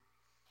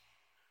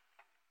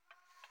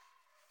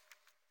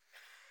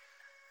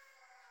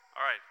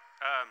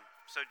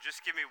So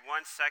just give me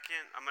 1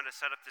 second. I'm going to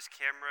set up this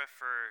camera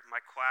for my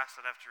class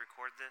that I have to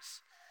record this,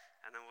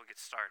 and then we'll get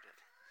started.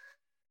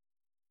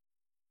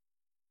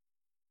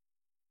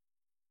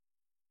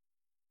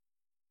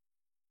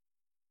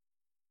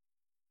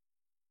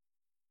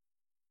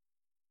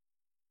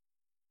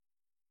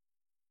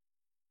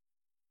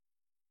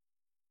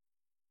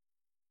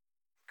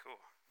 Cool.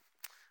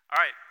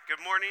 All right, good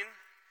morning.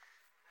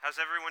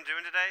 How's everyone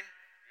doing today?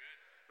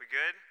 We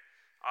good?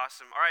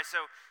 Awesome. All right,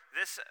 so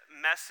this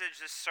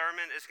message, this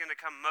sermon is going to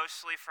come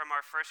mostly from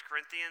our 1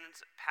 Corinthians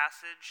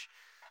passage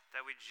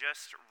that we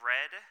just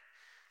read.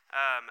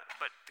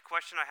 But the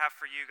question I have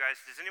for you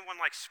guys, does anyone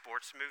like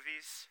sports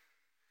movies?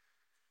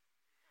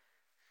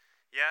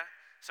 Yeah?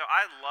 So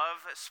I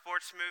love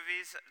sports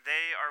movies.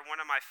 They are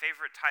one of my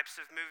favorite types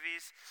of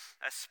movies,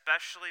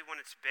 especially when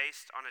it's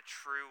based on a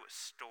true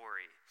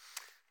story.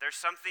 There's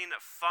something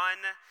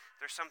fun,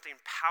 there's something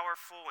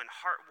powerful and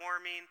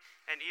heartwarming,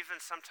 and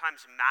even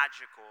sometimes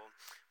magical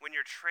when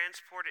you're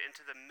transported into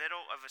the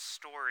middle of a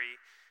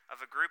story of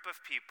a group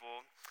of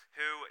people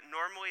who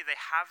normally they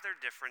have their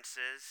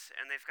differences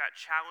and they've got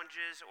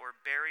challenges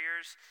or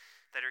barriers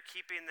that are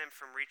keeping them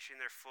from reaching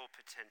their full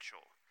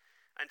potential.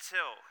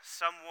 Until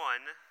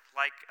someone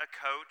like a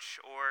coach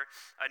or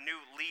a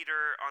new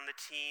leader on the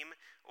team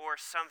or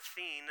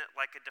something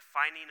like a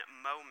defining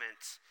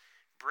moment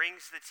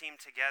brings the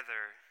team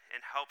together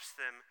and helps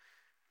them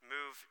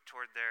move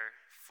toward their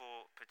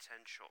full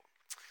potential.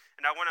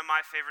 And now one of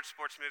my favorite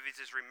sports movies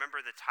is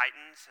Remember the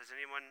Titans. Has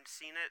anyone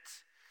seen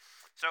it?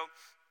 So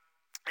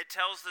it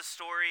tells the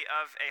story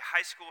of a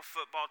high school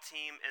football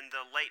team in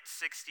the late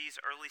 60s,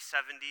 early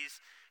 70s,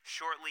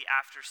 shortly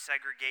after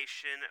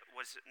segregation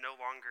was no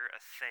longer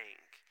a thing.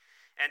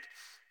 And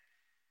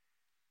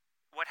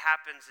what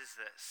happens is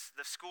this.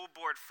 The school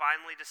board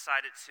finally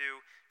decided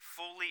to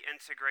fully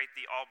integrate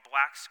the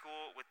all-black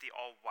school with the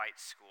all-white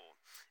school.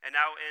 And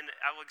now in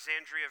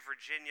Alexandria,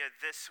 Virginia,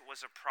 this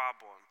was a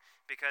problem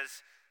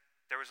because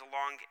there was a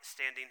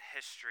long-standing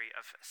history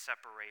of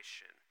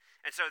separation.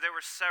 And so there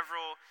were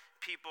several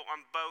people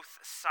on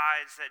both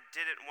sides that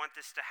didn't want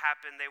this to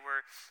happen. They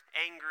were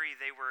angry,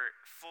 they were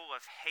full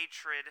of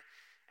hatred.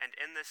 And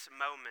in this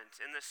moment,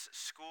 in this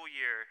school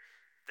year,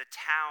 the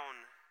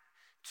town,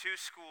 two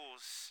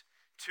schools,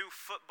 two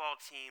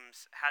football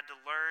teams had to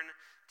learn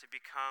to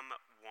become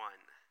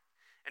one.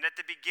 And at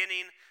the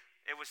beginning,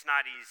 it was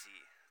not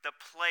easy. The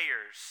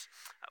players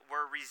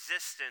were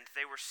resistant.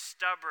 They were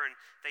stubborn.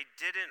 They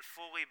didn't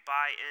fully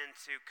buy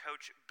into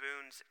Coach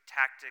Boone's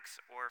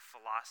tactics or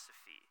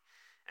philosophy.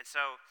 And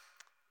so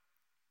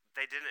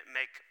they didn't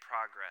make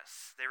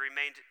progress. They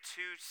remained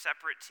two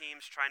separate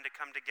teams trying to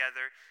come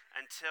together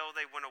until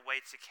they went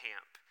away to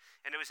camp.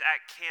 And it was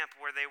at camp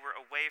where they were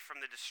away from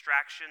the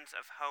distractions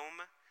of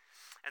home,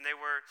 and they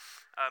were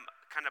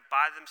kind of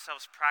by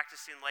themselves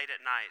practicing late at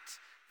night,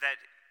 that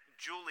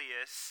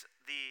Julius,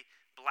 the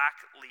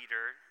black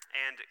leader,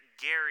 and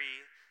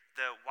Gary,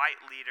 the white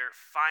leader,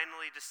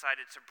 finally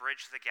decided to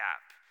bridge the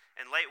gap.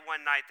 And late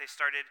one night, they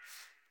started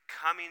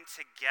coming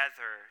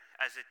together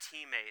as a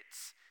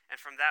teammates. And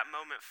from that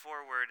moment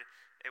forward,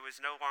 it was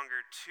no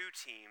longer two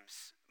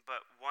teams,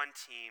 but one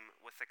team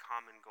with a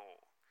common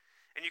goal.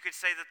 And you could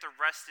say that the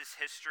rest is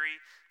history.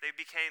 They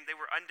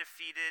were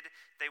undefeated,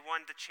 they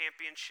won the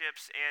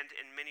championships, and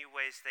in many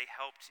ways they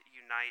helped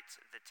unite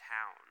the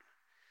town.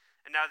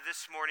 And now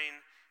this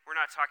morning, we're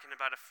not talking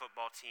about a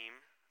football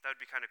team. That would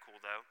be kind of cool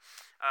though.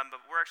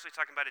 But we're actually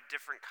talking about a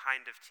different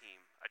kind of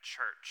team, a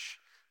church.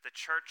 The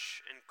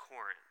church in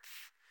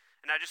Corinth.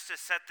 And now just to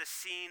set the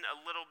scene a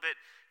little bit,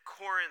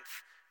 Corinth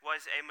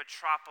was a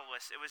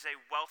metropolis. It was a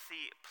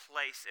wealthy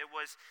place. It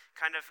was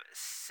kind of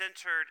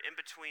centered in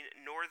between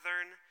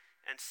northern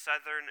and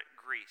southern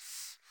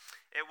Greece.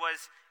 It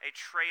was a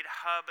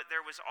trade hub.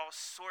 There was all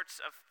sorts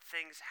of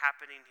things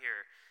happening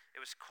here. It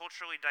was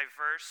culturally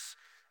diverse.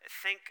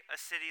 Think a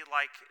city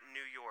like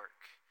New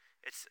York.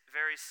 It's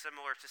very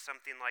similar to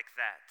something like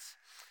that.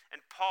 And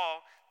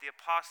Paul, the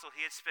apostle,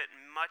 he had spent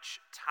much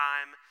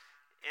time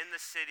in the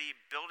city,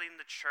 building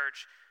the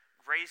church,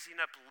 raising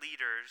up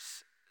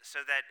leaders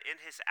so that in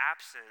his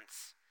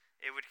absence,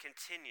 it would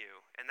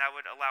continue. And that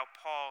would allow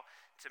Paul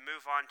to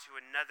move on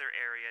to another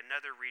area,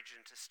 another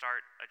region, to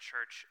start a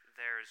church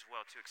there as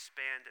well, to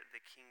expand the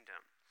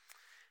kingdom.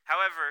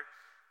 However,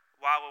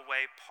 while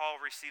away,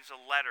 Paul receives a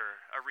letter,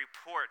 a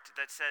report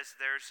that says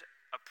there's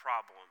a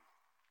problem.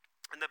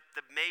 And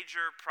the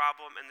major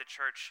problem in the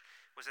church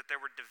was that there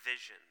were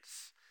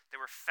divisions.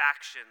 There were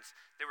factions.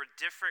 There were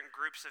different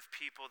groups of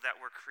people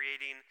that were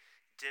creating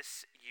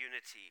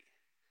disunity.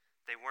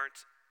 They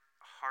weren't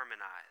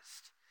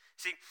harmonized.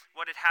 See,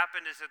 what had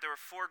happened is that there were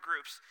four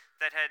groups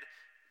that had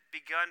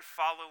begun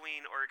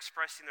following or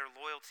expressing their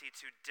loyalty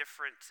to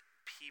different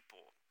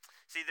people.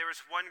 See, there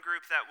was one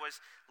group that was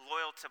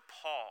loyal to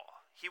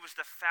Paul. He was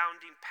the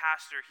founding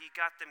pastor. He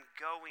got them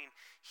going.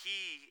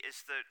 He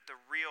is the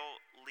real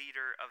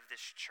leader of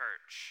this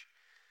church.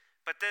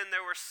 But then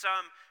there were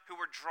some who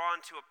were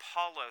drawn to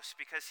Apollos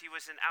because he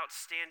was an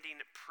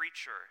outstanding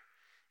preacher.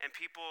 And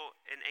people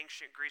in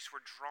ancient Greece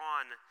were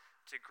drawn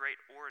to great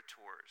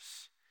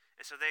orators.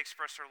 And so they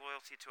expressed their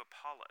loyalty to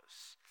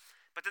Apollos.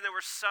 But then there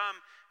were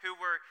some who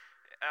were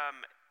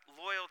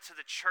loyal to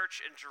the church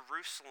in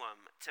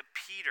Jerusalem, to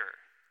Peter,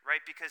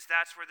 right? Because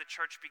that's where the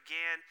church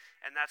began,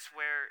 and that's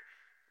where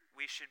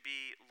we should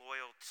be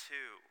loyal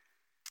to.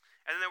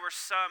 And then there were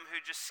some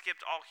who just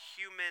skipped all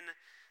human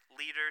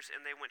leaders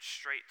and they went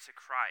straight to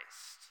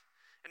Christ.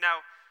 And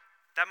now,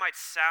 that might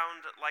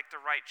sound like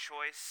the right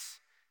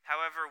choice.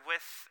 However,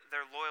 with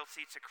their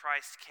loyalty to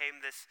Christ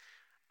came this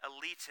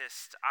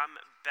elitist, I'm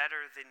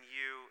better than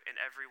you and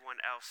everyone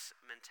else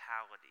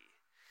mentality.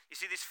 You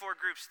see, these four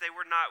groups, they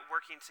were not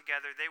working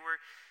together. They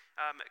were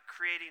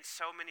creating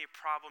so many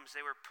problems.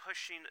 They were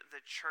pushing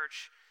the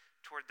church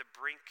toward the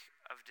brink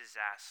of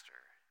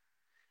disaster.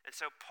 And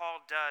so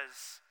Paul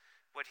does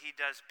what he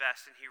does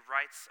best, and he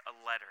writes a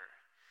letter.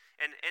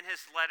 And in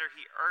his letter,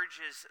 he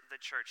urges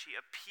the church. He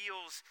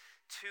appeals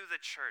to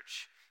the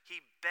church.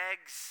 He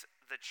begs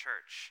the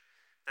church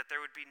that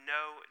there would be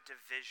no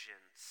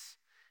divisions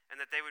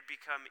and that they would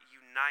become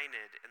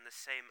united in the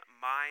same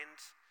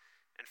mind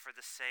and for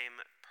the same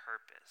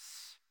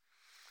purpose.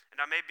 And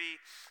now maybe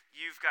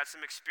you've got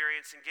some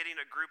experience in getting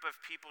a group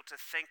of people to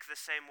think the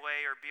same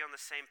way or be on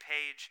the same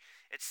page.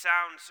 It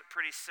sounds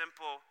pretty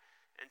simple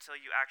until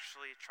you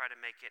actually try to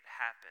make it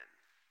happen.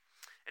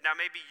 And now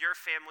maybe your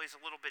family is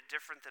a little bit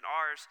different than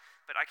ours,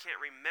 but I can't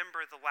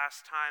remember the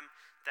last time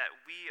that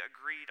we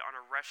agreed on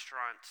a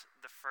restaurant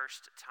the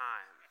first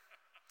time.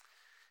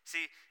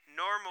 See,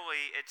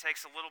 normally it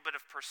takes a little bit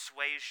of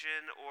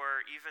persuasion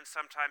or even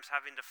sometimes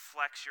having to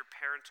flex your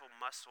parental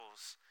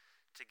muscles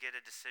to get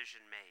a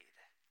decision made.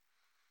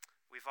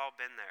 We've all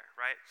been there,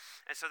 right?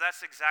 And so that's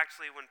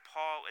exactly when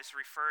Paul is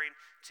referring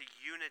to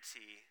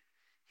unity.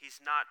 He's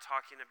not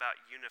talking about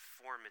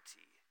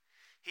uniformity.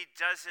 He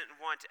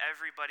doesn't want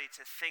everybody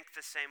to think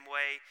the same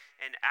way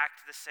and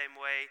act the same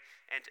way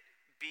and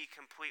be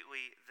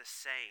completely the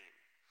same.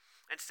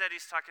 Instead,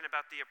 he's talking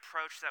about the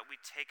approach that we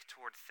take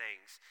toward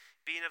things.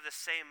 Being of the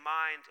same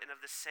mind and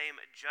of the same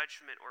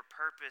judgment or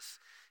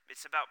purpose,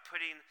 it's about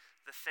putting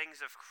the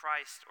things of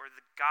Christ or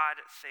the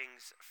God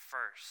things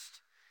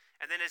first.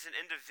 And then as an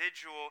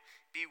individual,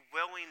 be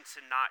willing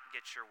to not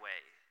get your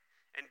way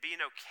and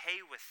being okay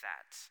with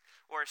that,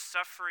 or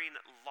suffering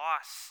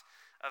loss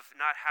of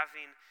not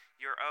having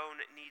your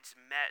own needs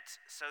met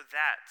so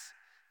that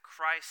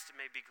Christ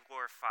may be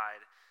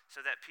glorified, so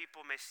that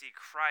people may see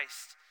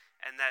Christ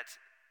and that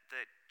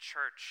the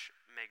church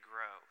may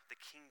grow, the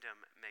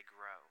kingdom may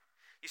grow.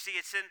 You see,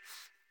 it's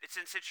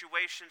in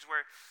situations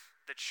where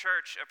the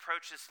church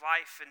approaches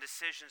life and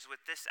decisions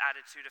with this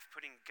attitude of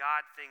putting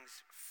God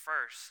things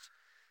first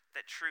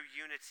that true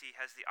unity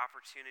has the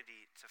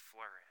opportunity to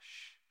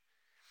flourish.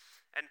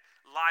 And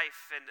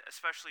life, and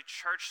especially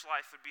church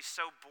life, would be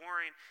so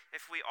boring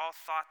if we all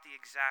thought the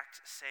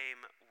exact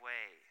same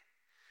way.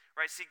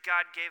 Right? See,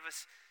 God gave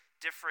us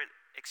different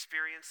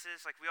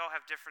experiences. Like, we all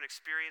have different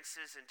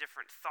experiences and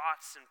different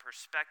thoughts and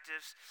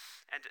perspectives.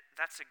 And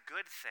that's a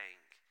good thing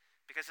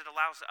because it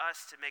allows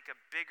us to make a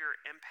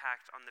bigger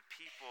impact on the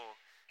people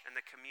and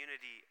the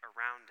community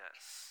around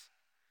us.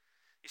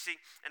 You see,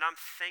 and I'm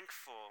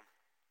thankful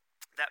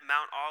that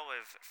Mount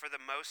Olive, for the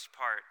most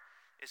part,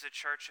 is a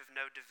church of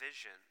no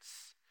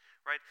divisions,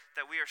 right?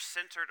 That we are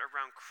centered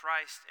around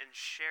Christ and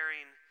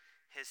sharing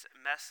his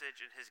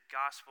message and his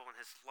gospel and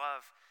his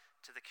love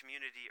to the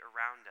community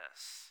around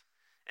us.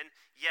 And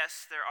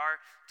yes, there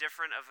are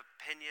different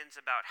opinions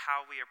about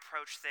how we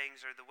approach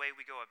things or the way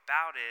we go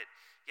about it,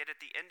 yet at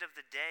the end of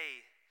the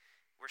day,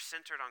 we're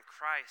centered on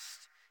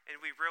Christ,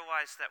 and we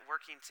realize that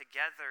working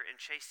together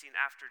and chasing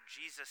after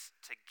Jesus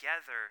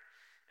together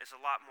is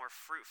a lot more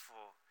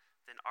fruitful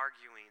than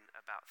arguing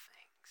about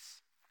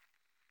things.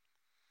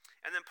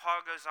 And then Paul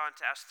goes on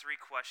to ask three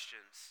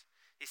questions.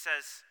 He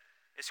says,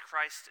 is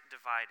Christ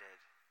divided?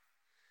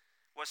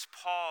 Was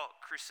Paul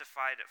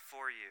crucified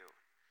for you?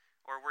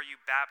 Or were you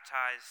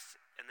baptized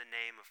in the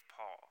name of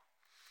Paul?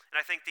 And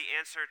I think the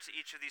answer to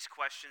each of these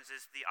questions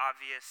is the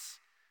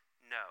obvious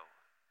no,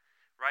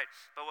 right?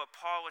 But what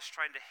Paul was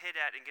trying to hit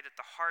at and get at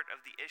the heart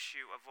of the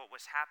issue of what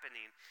was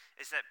happening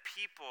is that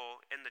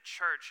people in the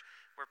church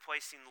were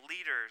placing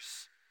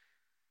leaders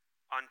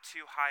on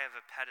too high of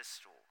a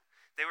pedestal.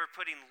 They were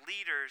putting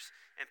leaders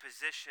in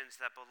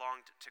positions that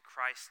belonged to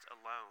Christ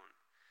alone.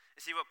 You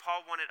see, what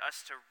Paul wanted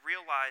us to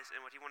realize and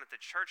what he wanted the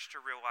church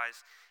to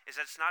realize is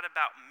that it's not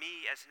about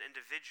me as an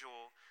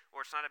individual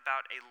or it's not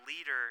about a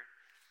leader.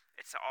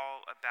 It's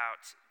all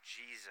about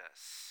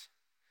Jesus.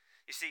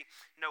 You see,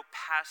 no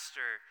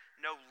pastor,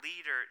 no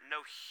leader,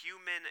 no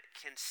human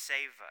can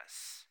save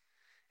us.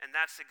 And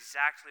that's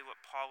exactly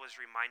what Paul is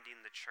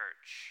reminding the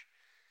church.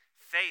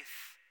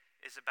 Faith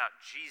is about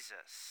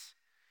Jesus.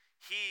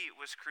 He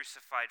was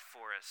crucified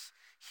for us.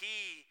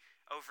 He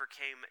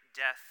overcame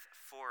death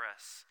for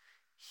us.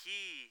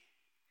 He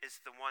is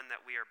the one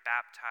that we are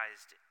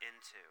baptized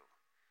into.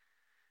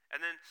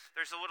 And then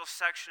there's a little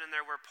section in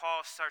there where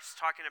Paul starts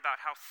talking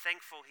about how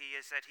thankful he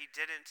is that he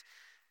didn't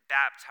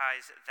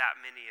baptize that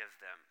many of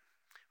them.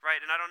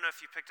 Right? And I don't know if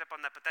you picked up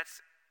on that, but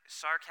that's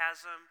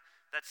sarcasm.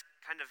 That's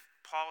kind of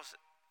Paul's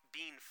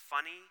being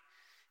funny.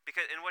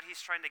 And what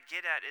he's trying to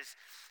get at is,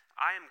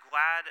 I am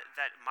glad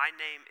that my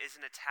name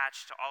isn't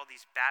attached to all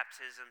these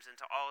baptisms and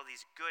to all of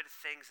these good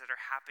things that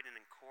are happening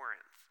in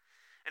Corinth.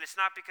 And it's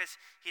not because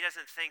he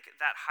doesn't think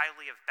that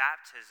highly of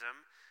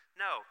baptism.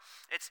 No,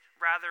 it's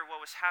rather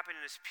what was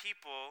happening is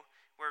people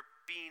were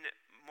being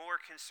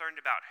more concerned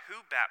about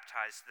who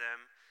baptized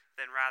them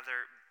than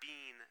rather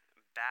being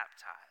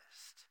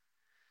baptized.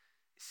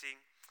 You see,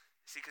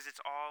 because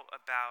it's all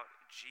about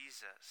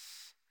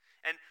Jesus.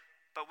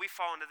 But we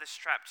fall into this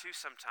trap too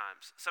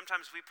sometimes.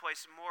 Sometimes we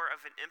place more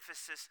of an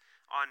emphasis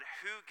on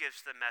who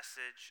gives the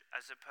message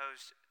as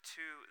opposed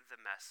to the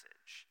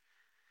message.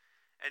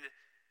 And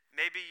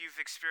maybe you've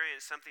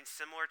experienced something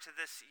similar to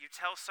this. You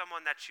tell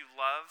someone that you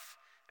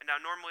love, and now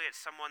normally it's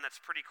someone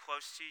that's pretty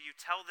close to you. You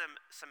tell them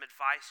some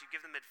advice, you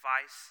give them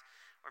advice,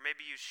 or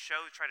maybe you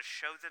try to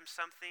show them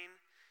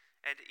something,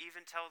 and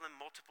even tell them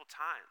multiple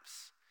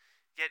times.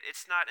 Yet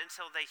it's not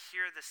until they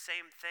hear the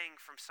same thing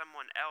from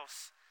someone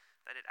else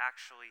that it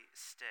actually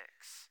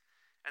sticks.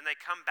 And they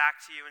come back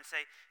to you and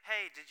say,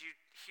 hey, did you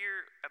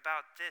hear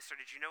about this, or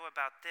did you know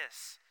about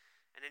this?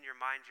 And in your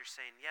mind you're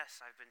saying, yes,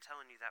 I've been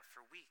telling you that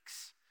for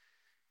weeks,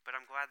 but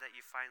I'm glad that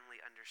you finally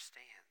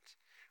understand,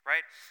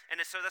 right? And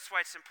so that's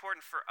why it's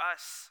important for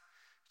us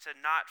to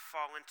not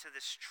fall into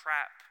this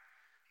trap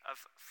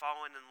of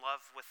falling in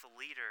love with a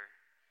leader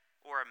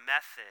or a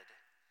method,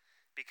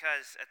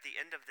 because at the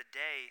end of the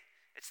day,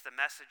 it's the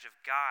message of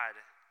God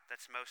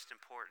that's most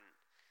important.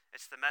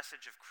 It's the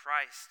message of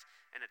Christ,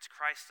 and it's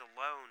Christ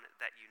alone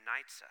that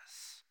unites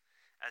us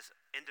as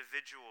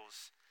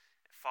individuals,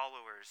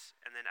 followers,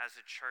 and then as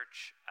a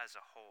church as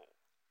a whole.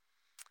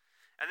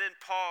 And then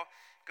Paul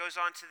goes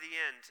on to the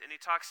end, and he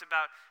talks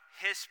about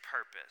his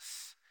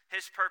purpose.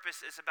 His purpose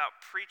is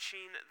about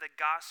preaching the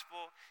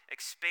gospel,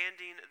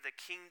 expanding the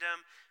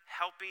kingdom,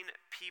 helping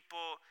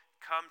people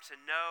come to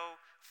know,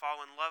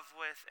 fall in love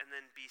with, and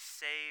then be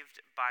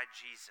saved by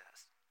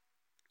Jesus.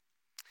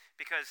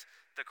 Because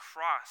the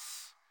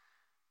cross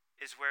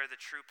is where the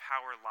true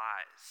power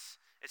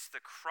lies. It's the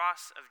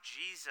cross of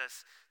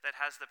Jesus that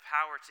has the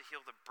power to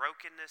heal the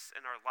brokenness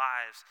in our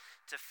lives,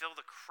 to fill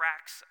the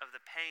cracks of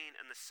the pain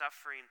and the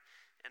suffering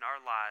in our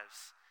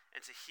lives,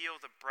 and to heal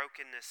the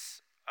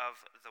brokenness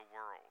of the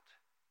world.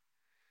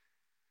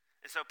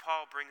 And so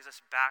Paul brings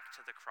us back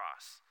to the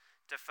cross,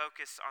 to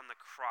focus on the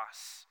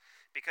cross,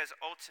 because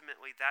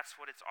ultimately that's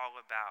what it's all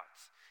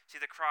about.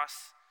 See, the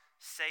cross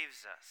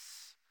saves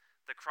us.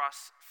 The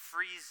cross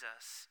frees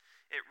us.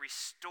 It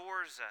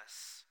restores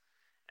us,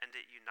 and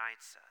it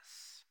unites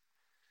us.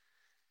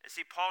 And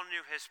see, Paul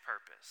knew his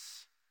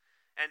purpose.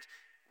 And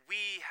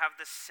we have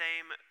the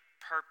same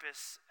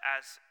purpose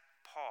as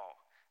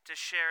Paul, to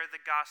share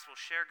the gospel,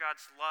 share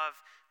God's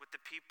love with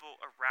the people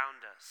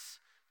around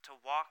us, to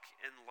walk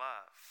in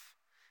love.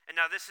 And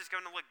now this is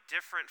going to look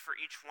different for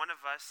each one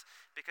of us,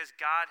 because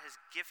God has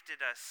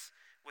gifted us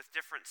with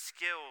different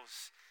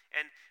skills,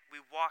 and we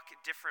walk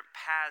different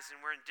paths, and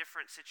we're in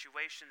different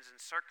situations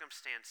and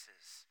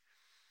circumstances.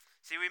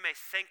 See, we may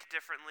think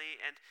differently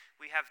and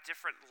we have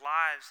different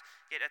lives,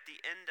 yet at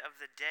the end of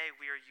the day,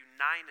 we are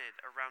united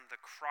around the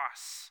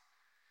cross.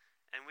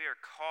 And we are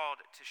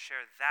called to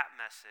share that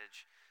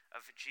message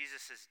of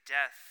Jesus'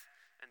 death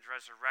and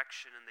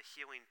resurrection and the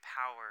healing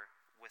power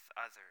with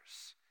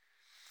others.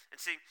 And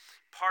see,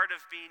 part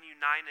of being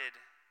united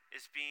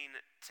is being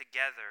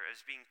together,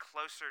 is being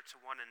closer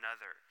to one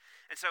another.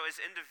 And so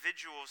as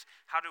individuals,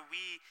 how do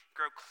we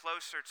grow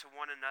closer to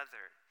one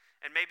another?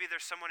 And maybe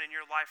there's someone in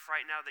your life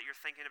right now that you're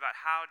thinking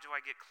about, how do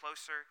I get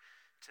closer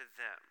to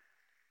them?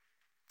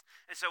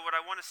 And so what I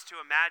want us to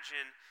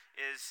imagine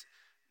is,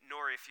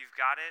 Nori, if you've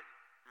got it,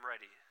 I'm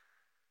ready.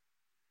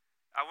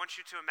 I want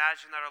you to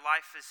imagine that our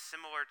life is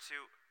similar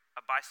to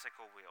a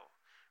bicycle wheel,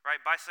 right?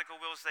 Bicycle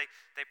wheels,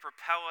 they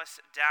propel us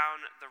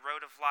down the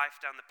road of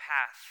life, down the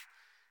path.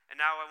 And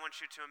now I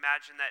want you to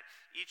imagine that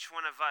each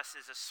one of us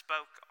is a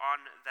spoke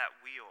on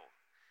that wheel,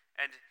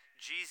 and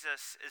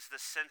Jesus is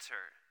the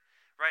center.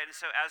 Right, and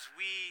so as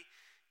we,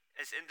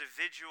 as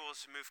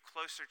individuals, move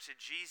closer to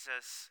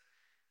Jesus,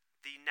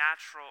 the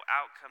natural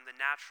outcome, the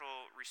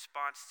natural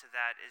response to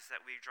that is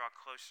that we draw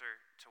closer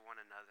to one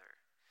another.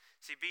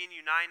 See, being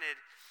united,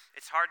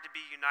 it's hard to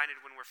be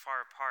united when we're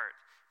far apart,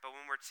 but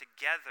when we're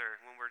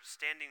together, when we're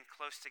standing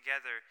close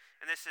together,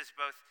 and this is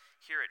both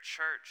here at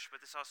church,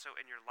 but this also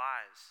in your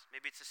lives.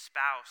 Maybe it's a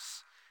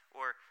spouse,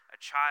 or a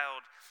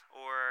child,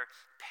 or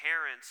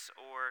parents,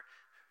 or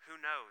who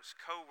knows,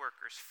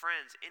 co-workers,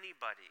 friends,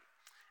 anybody.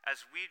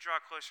 As we draw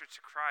closer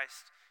to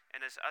Christ,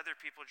 and as other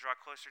people draw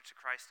closer to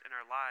Christ in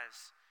our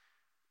lives,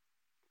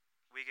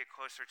 we get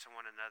closer to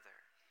one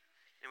another.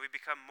 And we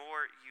become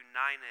more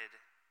united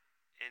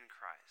in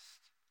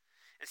Christ.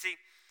 And see,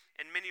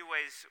 in many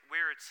ways,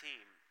 we're a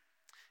team.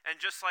 And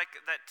just like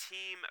that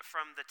team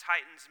from the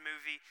Titans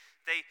movie,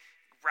 they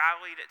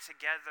rallied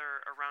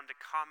together around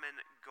a common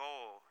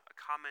goal, a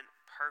common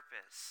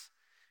purpose.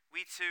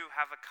 We too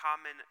have a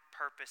common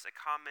purpose, a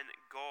common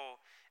goal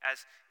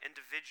as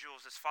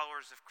individuals, as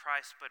followers of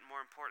Christ, but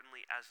more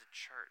importantly, as a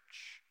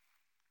church.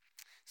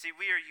 See,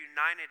 we are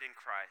united in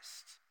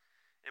Christ,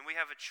 And we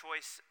have a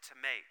choice to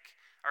make.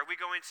 Are we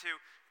going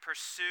to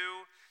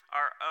pursue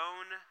our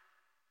own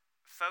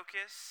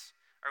focus?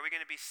 Are we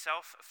going to be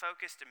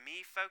self-focused,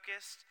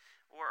 me-focused?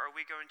 Or are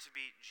we going to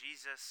be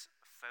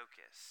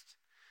Jesus-focused?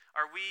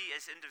 Are we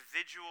as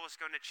individuals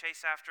going to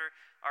chase after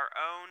our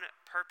own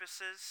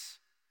purposes?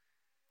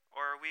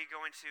 Or are we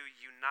going to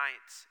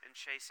unite and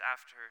chase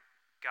after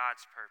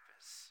God's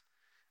purpose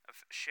of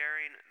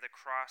sharing the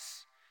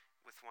cross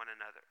with one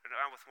another,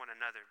 not with one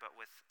another, but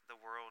with the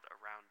world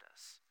around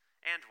us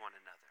and one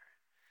another?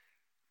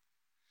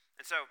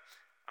 And so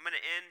I'm going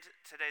to end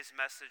today's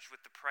message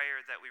with the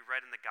prayer that we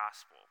read in the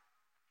gospel.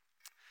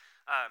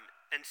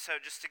 And so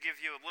just to give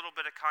you a little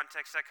bit of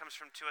context, that comes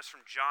to us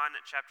from John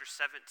chapter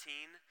 17.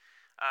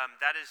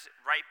 That is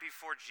right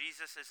before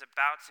Jesus is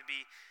about to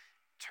be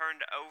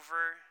turned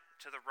over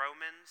to the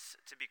Romans,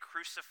 to be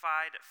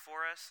crucified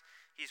for us.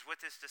 He's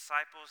with his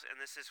disciples, and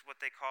this is what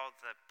they call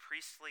the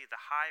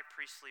high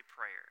priestly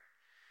prayer.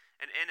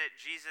 And in it,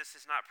 Jesus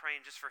is not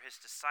praying just for his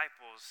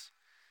disciples,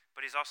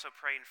 but he's also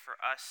praying for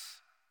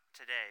us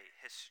today,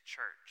 his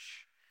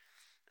church.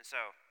 And so,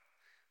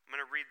 I'm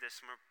going to read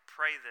this, I'm going to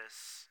pray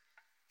this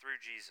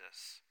through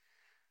Jesus.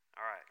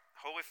 All right.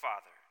 Holy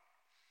Father,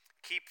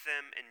 keep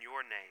them in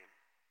your name,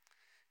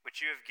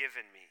 which you have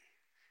given me,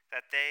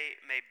 that they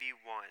may be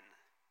one,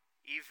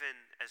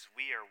 even as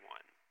we are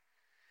one.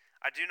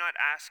 I do not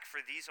ask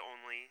for these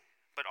only,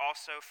 but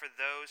also for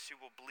those who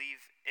will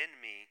believe in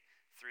me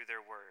through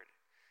their word,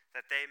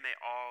 that they may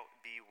all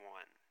be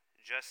one,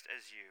 just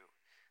as you,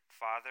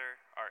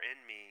 Father, are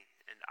in me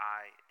and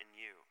I in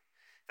you,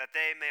 that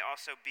they may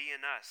also be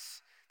in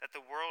us, that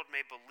the world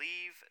may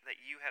believe that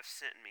you have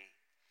sent me.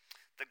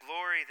 The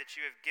glory that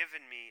you have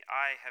given me,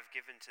 I have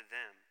given to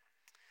them,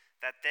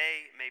 that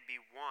they may be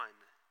one,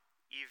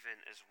 even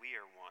as we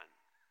are one.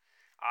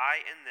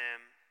 I in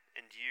them,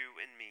 and you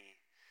in me,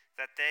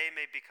 that they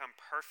may become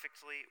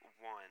perfectly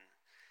one,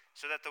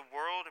 so that the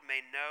world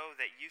may know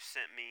that you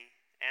sent me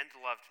and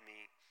loved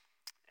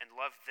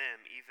them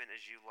even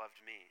as you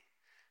loved me.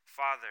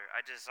 Father,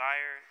 I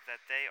desire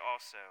that they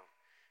also,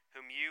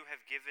 whom you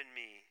have given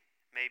me,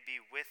 may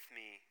be with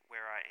me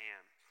where I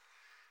am,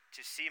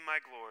 to see my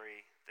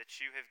glory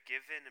that you have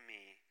given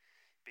me,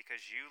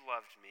 because you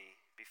loved me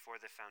before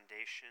the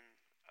foundation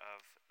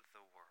of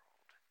the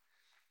world.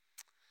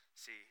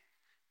 See,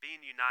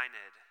 being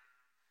united,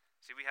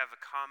 we have a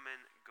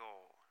common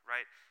goal,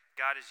 right?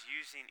 God is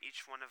using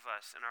each one of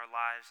us in our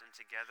lives and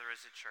together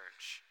as a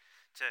church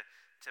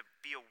to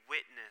be a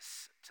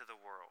witness to the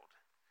world.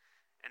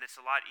 And it's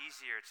a lot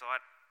easier, it's a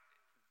lot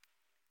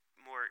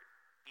more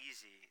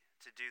easy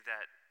to do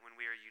that when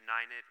we are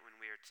united, when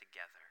we are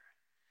together.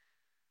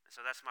 And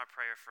so that's my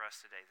prayer for us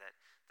today,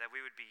 that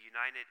we would be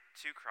united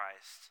to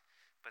Christ,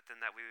 but then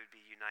that we would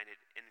be united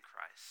in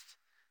Christ,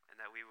 and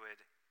that we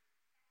would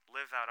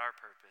live out our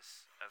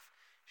purpose of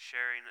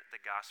sharing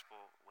the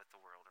gospel with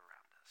the world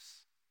around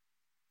us.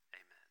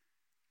 Amen.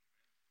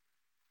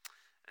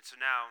 And so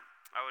now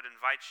I would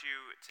invite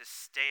you to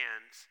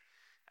stand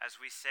as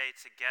we say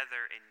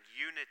together in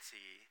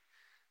unity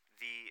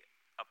the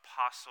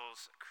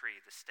Apostles'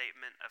 Creed, the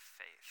statement of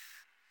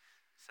faith.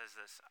 It says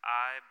this: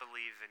 I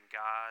believe in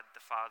God,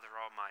 the Father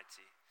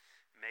Almighty,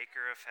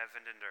 maker of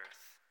heaven and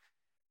earth,